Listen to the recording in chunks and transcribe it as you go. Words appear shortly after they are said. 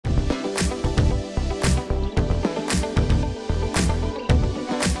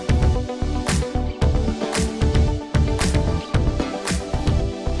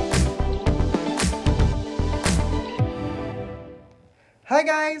Hi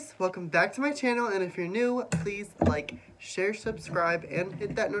guys, welcome back to my channel, and if you're new, please like, share, subscribe, and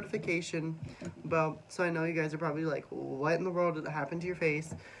hit that notification bell. So I know you guys are probably like, what in the world did happen to your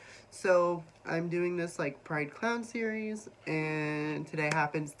face? So I'm doing this like Pride Clown series, and today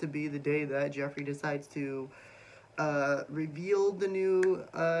happens to be the day that Jeffree decides to reveal the new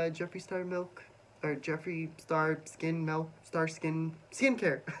Jeffree Star Milk, or Jeffree Star Skin Milk, Star Skin,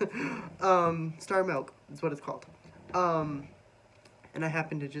 Skincare, Star Milk is what it's called. And I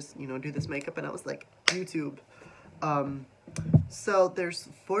happened to just, do this makeup, and I was like, YouTube. So there's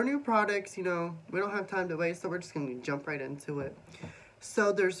 4 new products, we don't have time to waste, so we're just gonna jump right into it.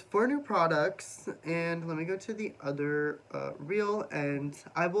 So there's 4 new products, and let me go to the other reel, and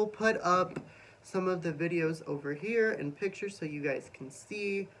I will put up some of the videos over here and pictures so you guys can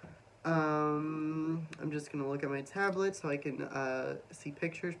see. I'm just gonna look at my tablet so I can see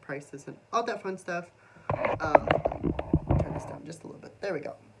pictures, prices, and all that fun stuff. Turn this down just a little bit. There we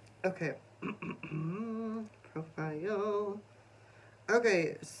go. Okay. Profile.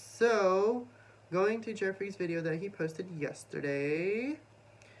 Okay, so going to Jeffree's video that he posted yesterday,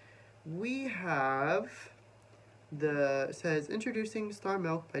 we have says introducing Star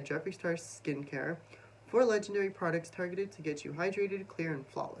Milk by Jeffree Star Skincare. 4 legendary products targeted to get you hydrated, clear, and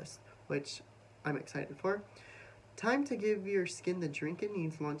flawless, which I'm excited for. Time to give your skin the drink it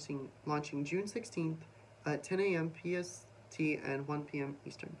needs, launching June 16th at 10 a.m. PST and 1 p.m.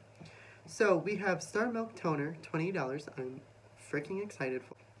 Eastern. So we have Star Milk Toner, $20. I'm freaking excited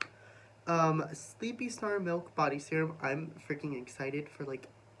for. Sleepy Star Milk Body Serum. I'm freaking excited for like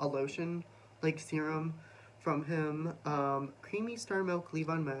a lotion, like serum from him. Creamy Star Milk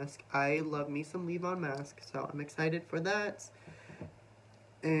Leave-On Mask. I love me some Leave-On Mask, so I'm excited for that.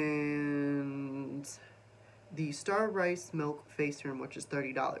 And the Star Rice Milk Face Serum, which is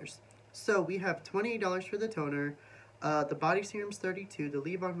 $30. So we have $28 for the toner. The body serum's $32, the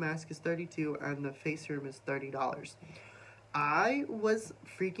leave-on mask is $32, and the face serum is $30. I was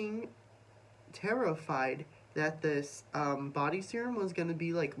freaking terrified that this body serum was gonna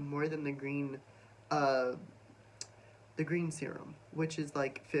be like more than the green serum, which is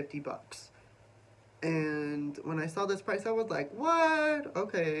like $50. And when I saw this price, I was like, what?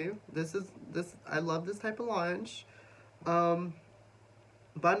 Okay, I love this type of launch.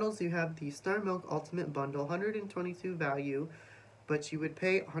 Bundles, you have the Star Milk Ultimate Bundle, 122 value, but you would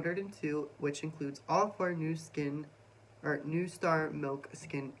pay 102, which includes all 4 new Star Milk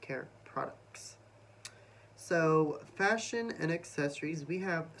skincare products. So, fashion and accessories, we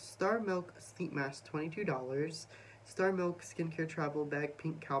have Star Milk Sleep Mask, $22, Star Milk Skincare Travel Bag,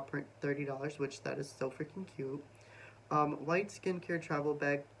 pink cow print, $30, which that is so freaking cute. White Skincare Travel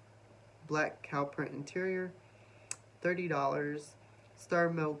Bag, black cow print interior, $30. Star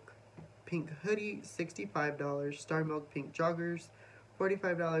Milk Pink Hoodie, $65. Star Milk Pink Joggers,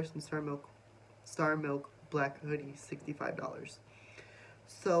 $45. And Star Milk Black Hoodie, $65.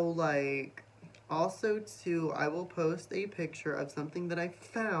 So, like, also, too, I will post a picture of something that I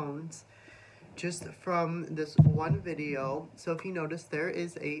found just from this one video. So, if you notice, there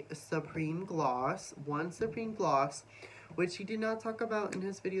is a Supreme Gloss, one Supreme Gloss, which he did not talk about in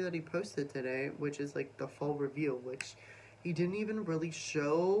his video that he posted today, which is, like, the full review, which he didn't even really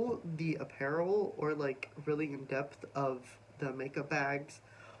show the apparel or like really in depth of the makeup bags.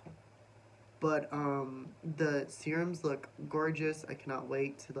 But the serums look gorgeous. I cannot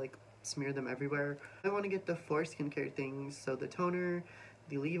wait to like smear them everywhere. I want to get the 4 skincare things. So the toner,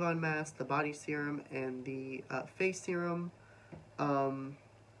 the leave-on mask, the body serum, and the face serum.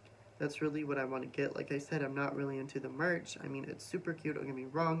 That's really what I want to get. Like I said, I'm not really into the merch. I mean, it's super cute, don't get me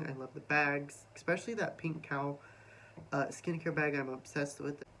wrong. I love the bags, especially that pink cow skincare bag. I'm obsessed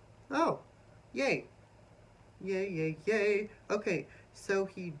with it. Oh, yay. Yay, yay, yay. Okay, so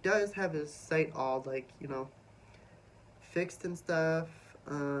he does have his site all, like, fixed and stuff.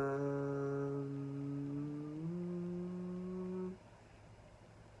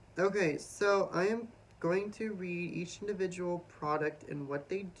 Okay, so I am going to read each individual product and what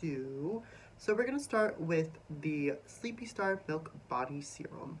they do. So we're going to start with the Sleepy Star Milk Body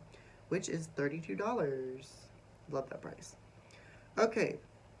Serum, which is $32. Love that price. Okay,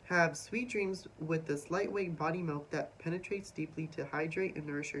 have sweet dreams with this lightweight body milk that penetrates deeply to hydrate and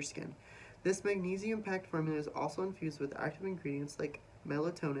nourish your skin. This magnesium-packed formula is also infused with active ingredients like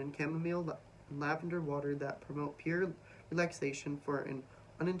melatonin, chamomile, and lavender water that promote pure relaxation for an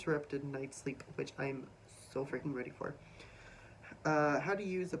uninterrupted night's sleep, which I'm so freaking ready for. How to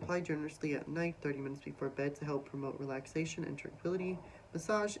use: apply generously at night, 30 minutes before bed to help promote relaxation and tranquility.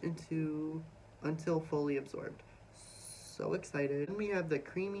 Massage until fully absorbed. So excited. Then we have the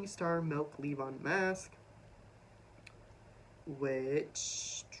Creamy Star Milk Leave-On Mask.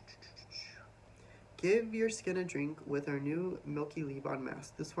 which give your skin a drink with our new Milky Leave-On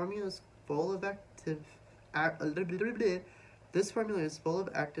Mask. This formula is full of this formula is full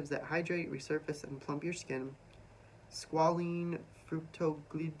of actives that hydrate, resurface, and plump your skin. Squalene,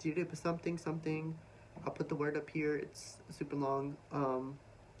 fructoglycerol, something. I'll put the word up here. It's super long. And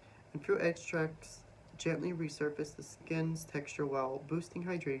fruit extracts gently resurface the skin's texture while boosting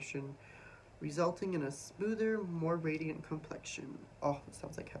hydration, resulting in a smoother, more radiant complexion. Oh, it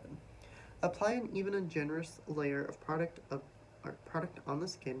sounds like heaven. Apply an even and generous layer of product on the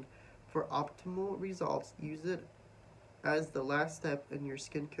skin for optimal results. Use it as the last step in your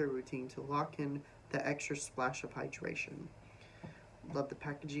skincare routine to lock in the extra splash of hydration. Love the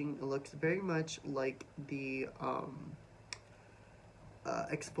packaging. It looks very much like the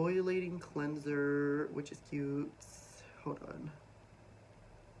exfoliating cleanser, which is cute. Hold on.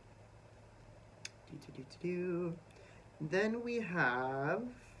 Then we have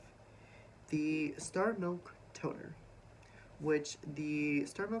the Star Milk Toner, which the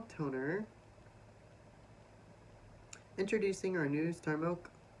Star Milk Toner, introducing our new Star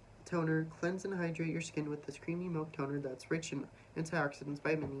Milk Toner, cleanse and hydrate your skin with this creamy milk toner that's rich in antioxidants,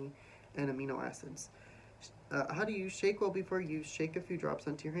 vitamin E, and amino acids. How to use: shake well before use, shake a few drops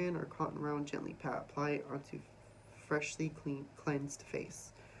onto your hand or cotton round, gently pat, apply onto freshly cleansed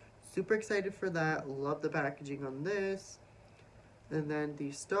face. Super excited for that. Love the packaging on this. And then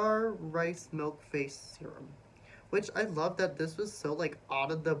the Star Rice Milk Face Serum, which I love that this was so like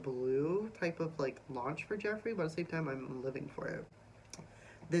out of the blue type of like launch for Jeffree, but at the same time I'm living for it.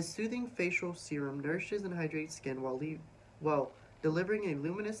 This soothing facial serum nourishes and hydrates skin while delivering a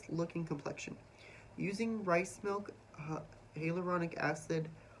luminous looking complexion. Using rice milk, hyaluronic acid,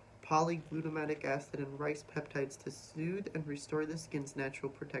 polyglutamic acid, and rice peptides to soothe and restore the skin's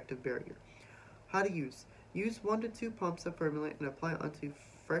natural protective barrier. How to use: use 1 to 2 pumps of formula and apply onto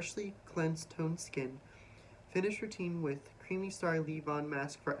freshly cleansed toned skin. Finish routine with Creamy Star Leave-On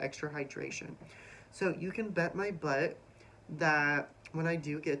Mask for extra hydration. So you can bet my butt that when I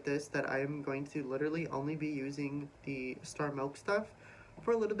do get this, that I am going to literally only be using the Star Milk stuff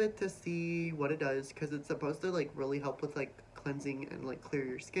for a little bit to see what it does, because it's supposed to like really help with like cleansing and like clear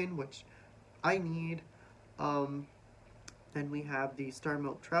your skin, which I need. Then we have the Star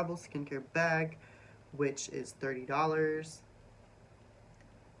Milk Travel Skincare Bag, which is $30.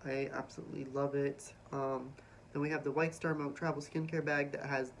 I absolutely love it. Then we have the White Star Milk Travel Skincare Bag that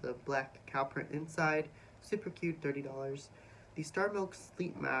has the black cow print inside. Super cute, $30. The Star Milk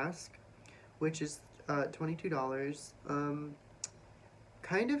Sleep Mask, which is $22.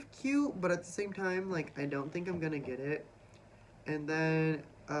 Kind of cute, but at the same time, like, I don't think I'm gonna get it. And then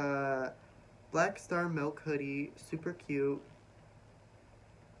Black Star Milk Hoodie, super cute,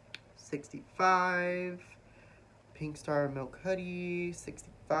 $65. Pink Star Milk Hoodie,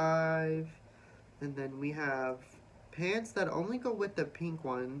 $65. And then we have pants that only go with the pink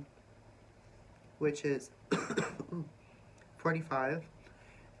one, which is $45.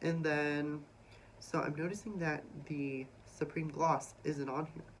 And then, so I'm noticing that the Supreme Gloss isn't on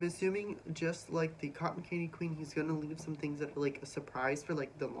here. I'm assuming, just like the Cotton Candy Queen, he's gonna leave some things that are like a surprise for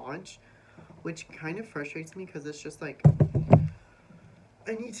like the launch, which kind of frustrates me because it's just like,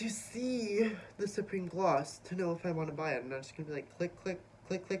 I need to see the Supreme Gloss to know if I want to buy it. I'm not just gonna be like click, click,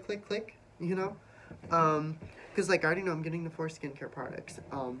 click, click, click, click, you know? Because like I already know I'm getting the 4 skincare products.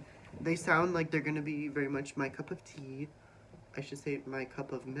 They sound like they're gonna be very much my cup of tea. I should say my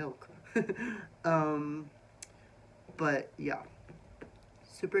cup of milk. But yeah,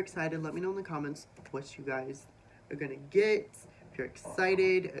 super excited. Let me know in the comments what you guys are gonna get. If you're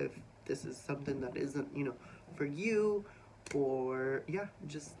excited, if this is something that isn't, you know, for you, or yeah,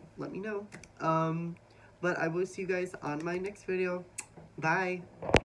 just let me know. But I will see you guys on my next video. Bye.